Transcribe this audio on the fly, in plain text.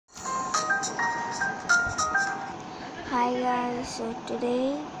Hi guys, so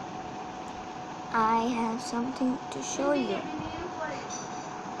today I have something to show you.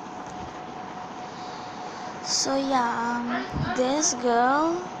 So this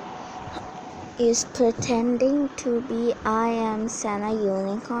girl is pretending to be I am Santa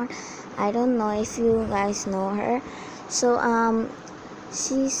Unicorn. I don't know if you guys know her. So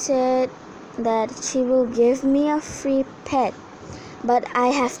she said that she will give me a free pet, but I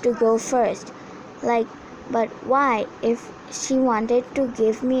have to go first. But why? If she wanted to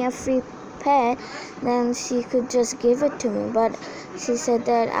give me a free pet, then she could just give it to me. But she said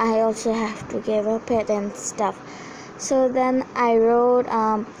that I also have to give a pet and stuff. So then I wrote,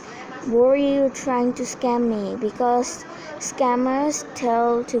 were you trying to scam me? Because scammers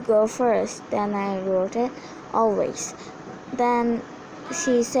tell to go first. Then I wrote it, always. Then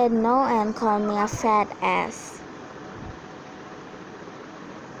she said no and called me a fat ass.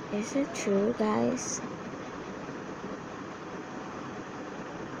 Is it true, guys?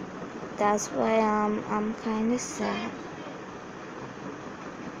 That's why I'm kind of sad.